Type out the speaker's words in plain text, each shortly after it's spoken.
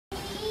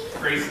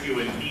Grace to you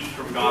and peace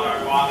from God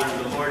our Father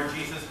and the Lord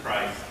Jesus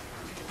Christ.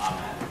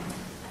 Amen.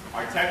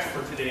 Our text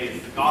for today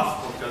is the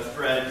Gospel just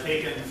read,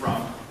 taken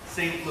from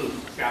St. Luke,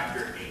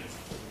 chapter 8.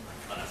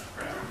 Let us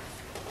pray.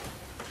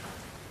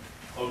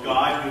 O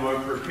God, you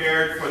are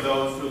prepared for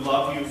those who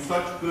love you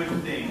such good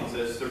things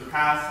as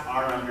surpass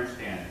our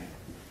understanding.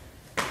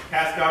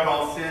 Cast out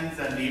all sins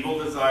and evil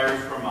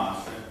desires from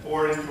us, and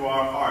pour into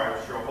our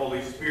hearts your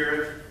Holy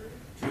Spirit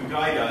to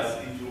guide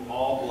us into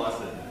all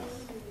blessedness.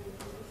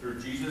 Through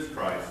Jesus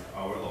Christ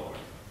our Lord.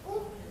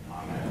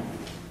 Amen.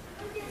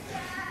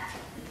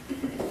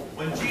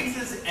 When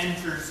Jesus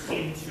enters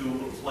into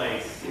a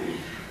place,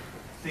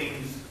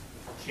 things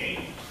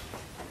change.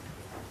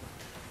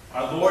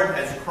 Our Lord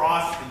has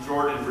crossed the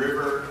Jordan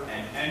River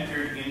and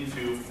entered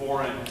into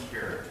foreign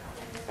territory.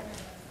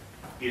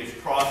 He has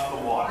crossed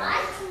the water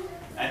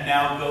and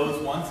now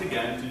goes once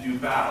again to do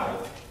battle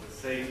with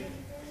Satan.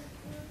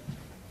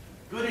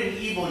 Good and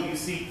evil, you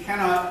see,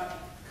 cannot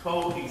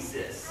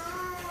coexist.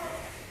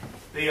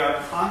 They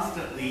are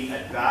constantly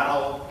at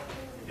battle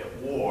and at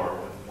war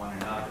with one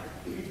another.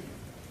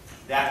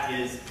 That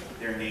is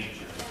their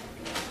nature.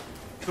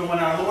 So when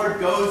our Lord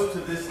goes to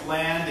this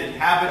land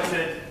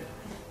inhabited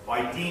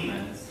by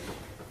demons,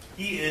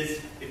 he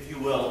is, if you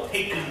will,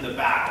 taking the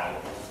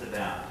battle to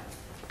them.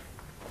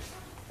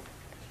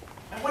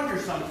 I wonder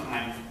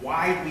sometimes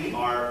why we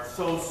are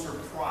so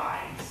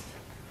surprised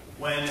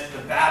when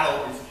the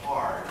battle is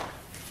hard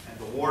and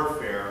the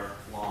warfare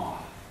long.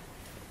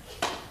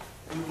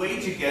 We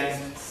wage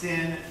against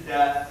sin,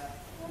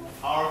 death, and the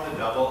power of the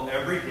devil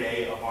every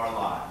day of our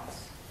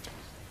lives.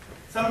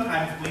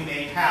 Sometimes we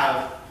may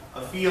have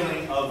a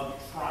feeling of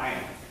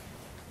triumph,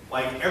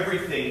 like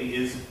everything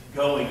is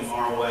going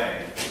our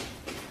way,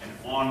 an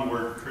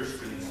onward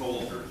Christian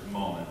soldier's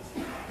moment,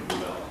 if you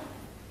will.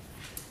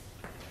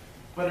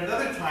 But at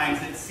other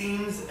times it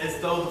seems as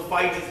though the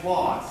fight is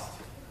lost,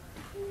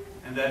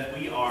 and that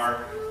we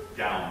are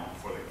down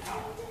for the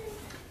count.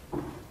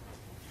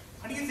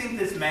 How do you think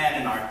this man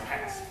in our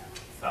text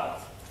felt?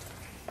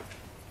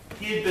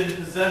 He had been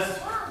possessed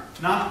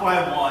not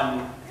by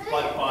one,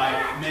 but by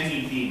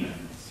many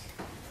demons.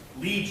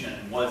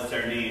 Legion was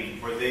their name,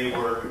 for they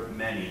were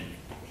many.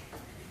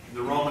 In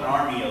the Roman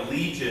army, a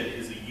legion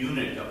is a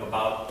unit of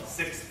about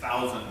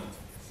 6,000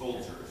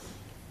 soldiers.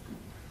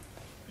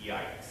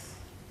 Yikes.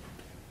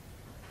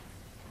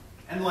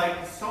 And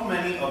like so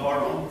many of our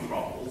own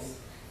troubles,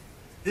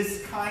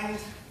 this kind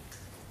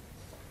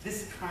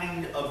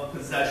of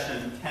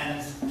possession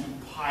tends to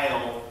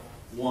pile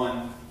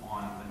one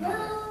on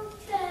another.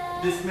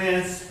 This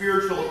man's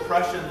spiritual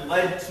oppression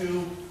led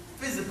to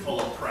physical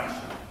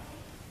oppression,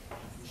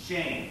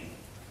 shame.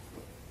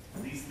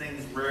 These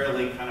things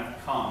rarely kind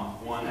of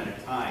come one at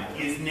a time.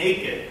 He is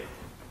naked,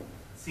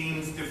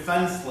 seems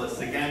defenseless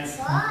against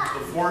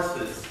the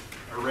forces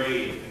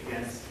arrayed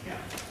against him.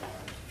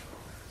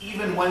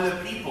 Even when the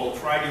people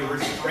try to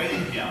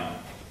restrain him,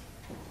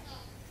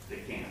 they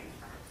can't.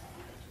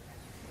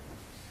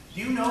 Do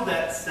you know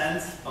that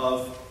sense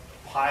of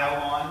pile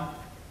on?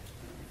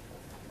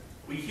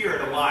 We hear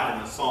it a lot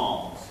in the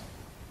Psalms.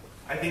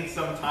 I think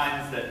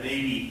sometimes that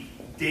maybe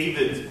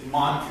David's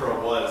mantra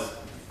was,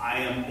 I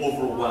am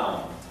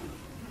overwhelmed.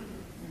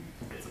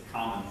 It's a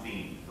common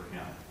theme for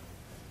him.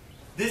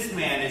 This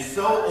man is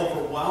so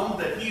overwhelmed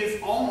that he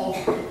is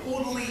almost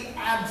totally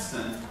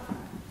absent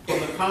from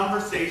the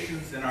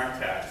conversations in our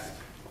text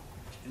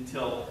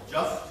until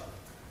just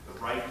the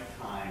right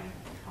time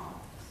comes.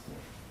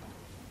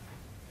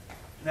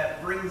 And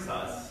that brings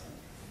us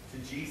to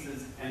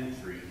Jesus'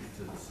 entry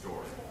into the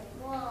story.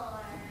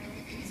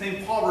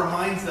 St. Paul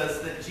reminds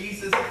us that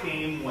Jesus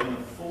came when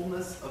the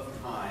fullness of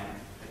time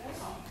had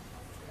come.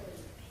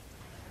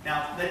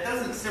 Now, that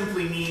doesn't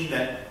simply mean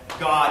that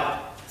God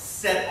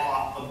set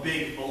off a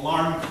big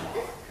alarm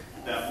clock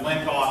that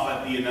went off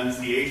at the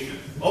Annunciation.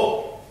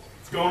 Oh,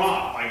 it's going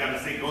off. I got to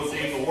say, go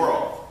save the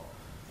world.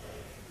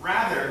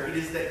 Rather, it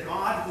is that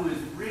God, who is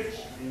rich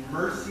in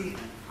mercy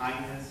and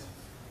kindness,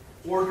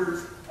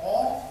 orders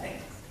all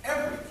things,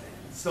 everything,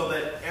 so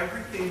that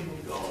everything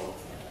will go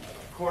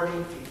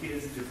according to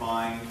his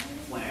divine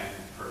plan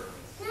and purpose.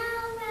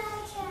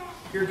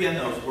 Here again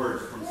those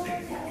words from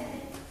St. Paul.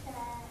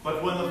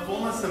 But when the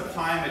fullness of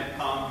time had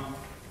come,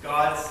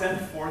 God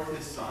sent forth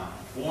his Son,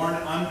 born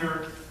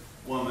under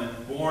woman,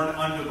 born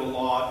under the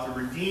law, to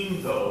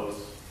redeem those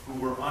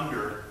who were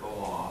under the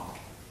law,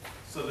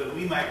 so that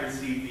we might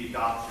receive the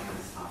adoption of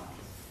sons.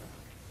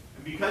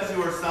 And because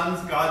you are sons,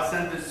 God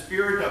sent the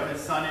Spirit of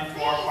his Son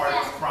into our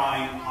hearts,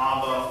 crying,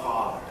 Abba,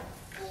 Father.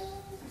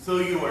 So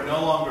you are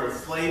no longer a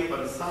slave, but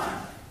a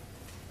son.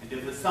 And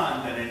if a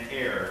son, then an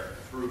heir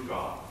through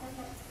God.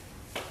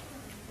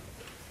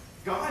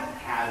 God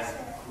has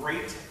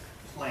great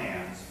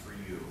plans for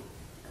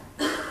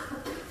you.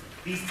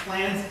 These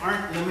plans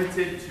aren't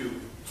limited to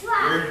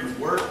where you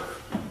work,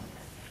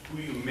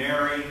 who you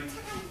marry,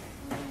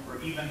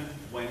 or even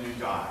when you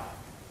die.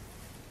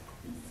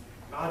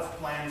 God's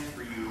plans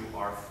for you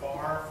are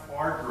far,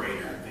 far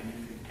greater than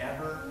you could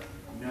ever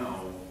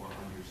know or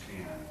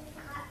understand.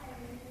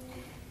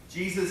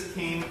 Jesus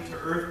came to to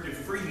earth to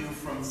free you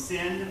from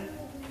sin,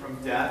 from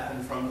death,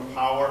 and from the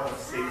power of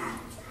Satan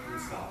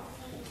himself.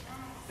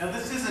 Now,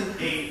 this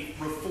isn't a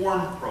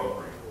reform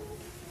program.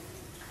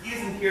 He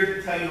isn't here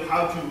to tell you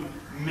how to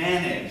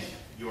manage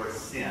your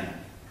sin,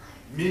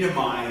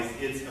 minimize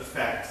its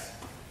effects,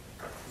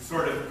 to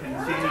sort of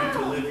continue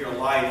to live your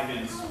life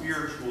in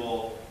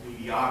spiritual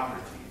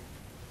mediocrity.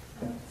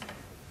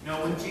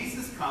 No, when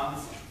Jesus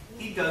comes,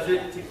 he does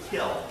it to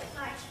kill,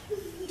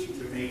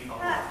 to make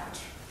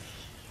alive.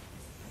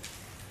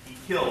 He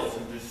kills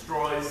and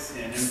destroys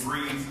sin and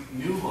breathes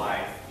new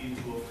life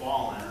into a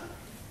fallen,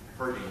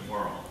 hurting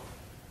world.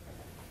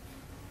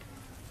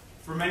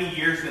 For many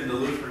years in the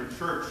Lutheran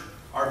Church,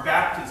 our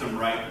baptism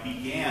rite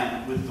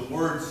began with the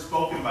words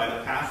spoken by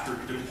the pastor,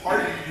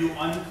 "Depart, you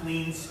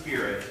unclean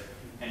spirit,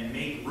 and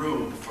make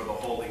room for the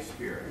Holy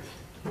Spirit."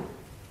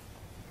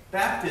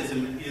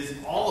 Baptism is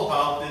all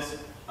about this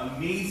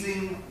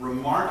amazing,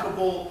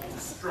 remarkable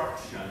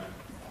destruction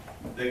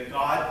that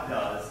God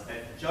does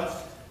at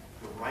just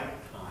the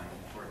right time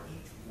for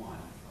each one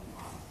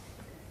of us.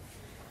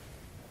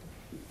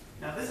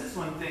 Now, this is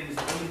when things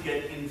really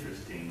get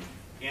interesting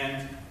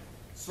and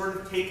sort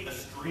of take a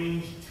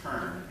strange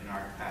turn in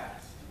our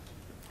text.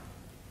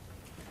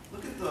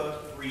 Look at the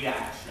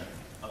reaction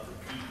of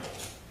the people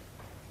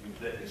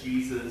that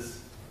Jesus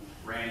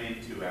ran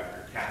into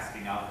after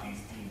casting out these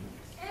demons.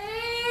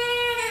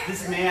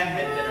 This man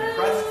had been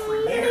oppressed for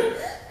years.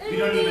 We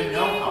don't even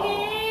know how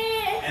long.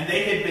 And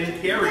they had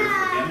been caring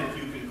for him, if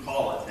you can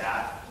call it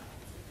that,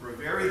 for a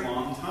very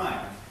long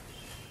time.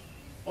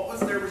 What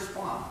was their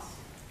response?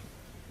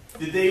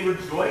 Did they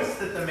rejoice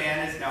that the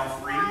man is now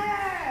free?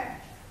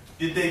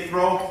 Did they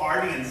throw a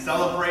party and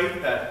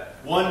celebrate that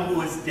one who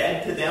was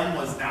dead to them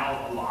was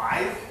now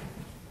alive?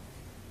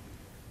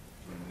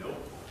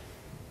 Nope.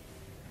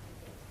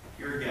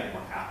 Here again,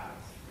 what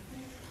happens?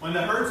 When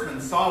the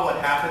herdsmen saw what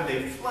happened,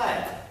 they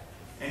fled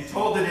and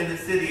told it in the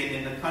city and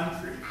in the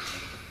country.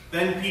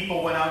 Then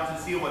people went out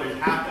to see what had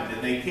happened,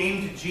 and they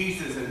came to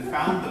Jesus and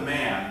found the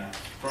man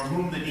from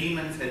whom the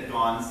demons had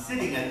gone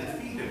sitting at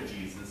the feet of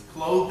Jesus,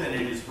 clothed and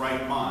in his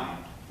right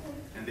mind,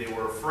 and they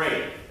were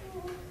afraid.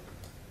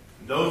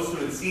 Those who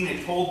had seen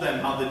it told them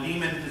how the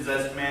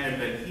demon-possessed man had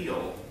been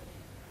healed.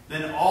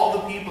 Then all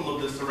the people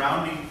of the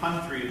surrounding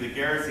country of the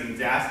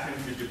Gerasenes asked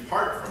him to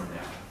depart from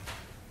them,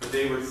 but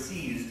they were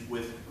seized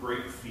with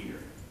great fear.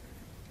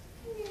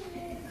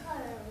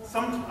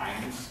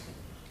 Sometimes,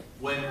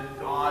 when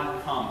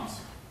God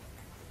comes,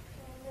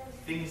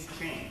 things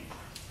change.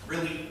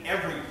 Really,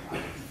 every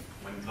time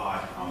when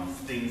God comes,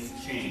 things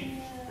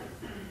change.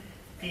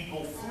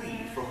 People flee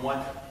from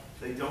what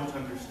they don't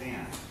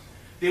understand.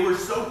 They were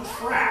so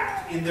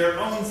trapped in their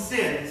own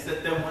sins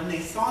that then when they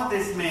saw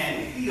this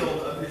man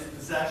healed of his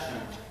possession,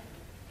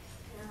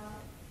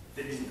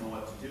 they didn't know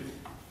what to do.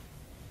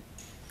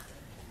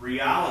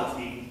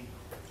 Reality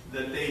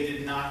that they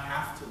did not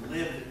have to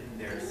live in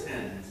their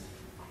sins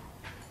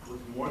was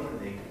more than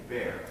they could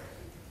bear.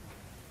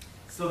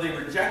 So they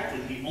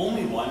rejected the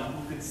only one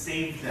who could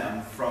save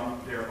them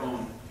from their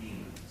own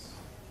demons.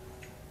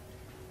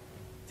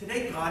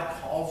 Today God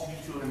calls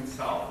you to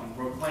himself and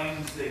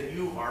proclaims that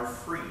you are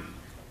free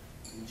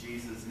in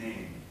Jesus'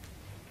 name.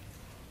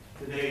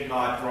 Today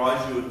God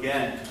draws you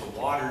again to the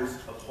waters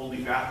of holy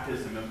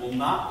baptism and will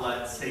not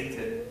let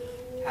Satan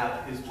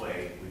have his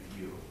way with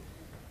you.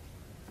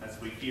 As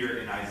we hear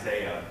in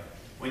Isaiah,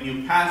 "When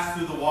you pass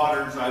through the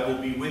waters, I will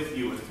be with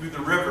you, and through the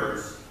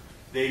rivers,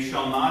 they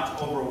shall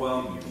not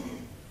overwhelm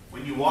you.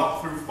 When you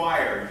walk through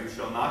fire, you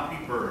shall not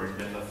be burned,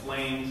 and the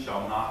flame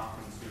shall not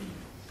consume you."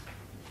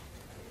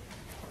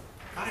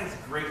 God has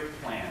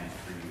great plans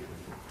for you,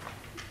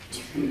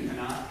 which you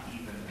cannot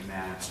even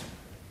imagine.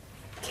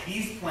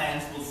 These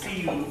plans will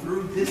see you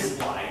through this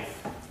life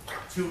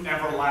to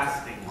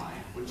everlasting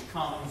life, which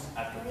comes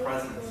at the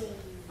presence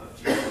of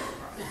Jesus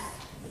Christ.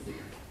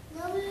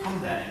 Come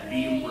then and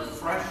be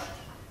refreshed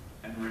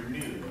and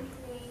renewed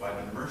by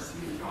the mercy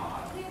of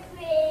God,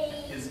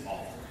 his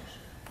altar.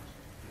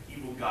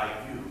 He will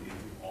guide you into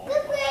all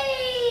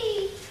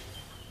life.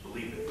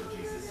 Believe it for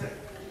Jesus' sake.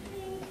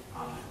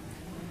 Amen.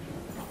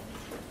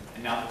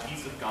 And now the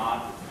peace of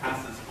God, which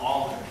passes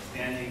all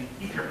understanding,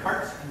 keep your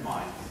hearts and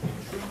minds in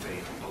true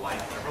faith to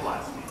life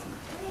everlasting.